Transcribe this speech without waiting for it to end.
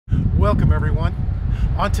Welcome everyone.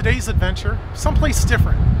 On today's adventure, someplace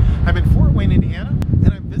different. I'm in Fort Wayne, Indiana,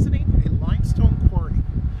 and I'm visiting a limestone quarry.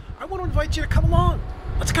 I want to invite you to come along.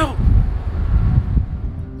 Let's go.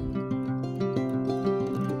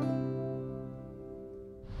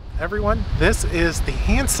 Everyone, this is the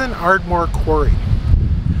Hanson Quarry.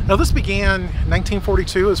 Now this began in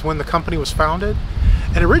 1942 is when the company was founded,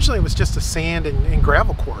 and originally it was just a sand and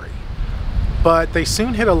gravel quarry. But they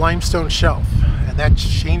soon hit a limestone shelf, and that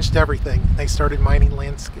changed everything. They started mining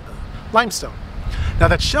limestone. Now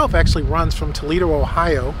that shelf actually runs from Toledo,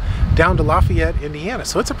 Ohio, down to Lafayette, Indiana.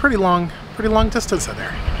 So it's a pretty long distance in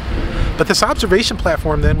there. But this observation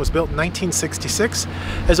platform then was built in 1966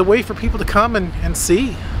 as a way for people to come and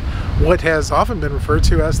see what has often been referred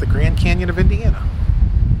to as the Grand Canyon of Indiana.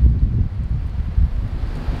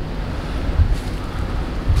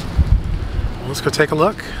 Well, let's go take a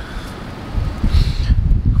look.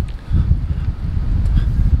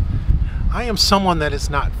 I am someone that is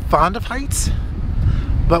not fond of heights,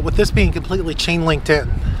 but with this being completely chain linked in,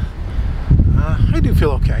 I do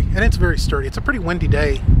feel okay, and it's very sturdy. It's a pretty windy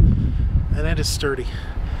day, and it is sturdy.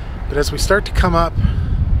 But as we start to come up,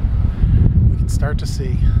 we can start to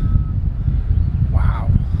see, wow,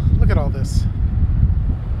 look at all this.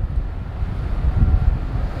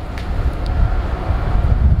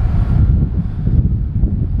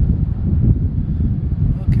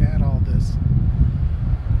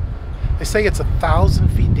 They say it's 1,000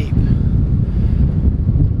 feet deep. And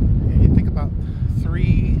you think about I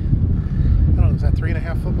don't know, is that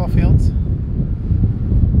 3.5 football fields?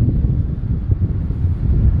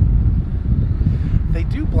 They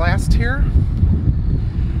do blast here.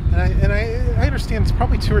 And I understand it's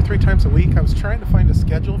probably 2 or 3 times a week. I was trying to find a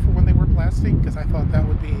schedule for when they were blasting because I thought that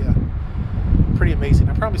would be pretty amazing.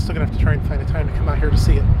 I'm probably still going to have to try and find a time to come out here to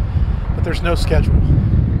see it. But there's no schedule.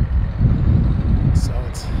 So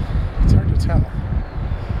it's hard to tell.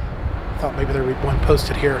 I thought maybe there would be one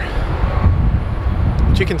posted here.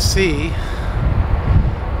 But you can see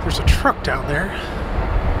there's a truck down there. I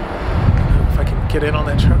don't know if I can get in on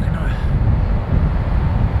that truck or not.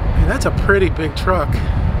 Man, that's a pretty big truck.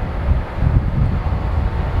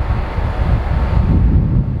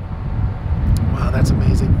 Wow, that's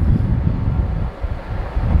amazing.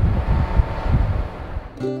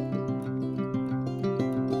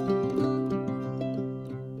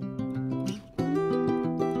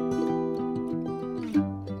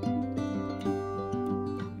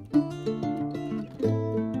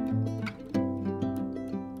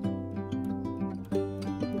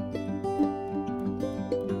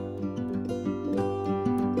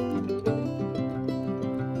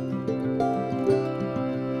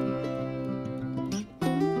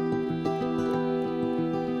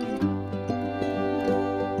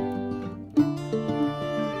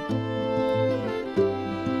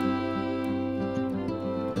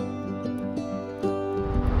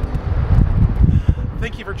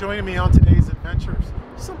 Thank you for joining me on today's adventures.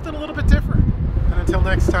 Something a little bit different. And until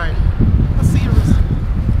next time, I'll see you.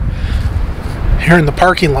 Here in the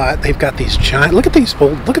parking lot, they've got these giant, look at these,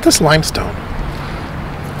 look at this limestone.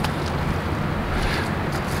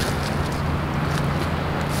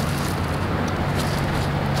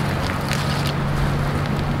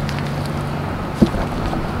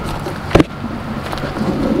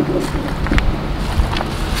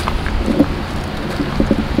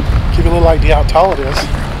 Give you a little idea how tall it is.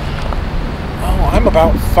 Oh, I'm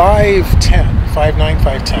about 5'10", 5'9",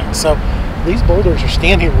 5'10". So these boulders are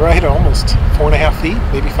standing right almost 4.5 feet,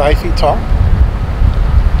 maybe 5 feet tall.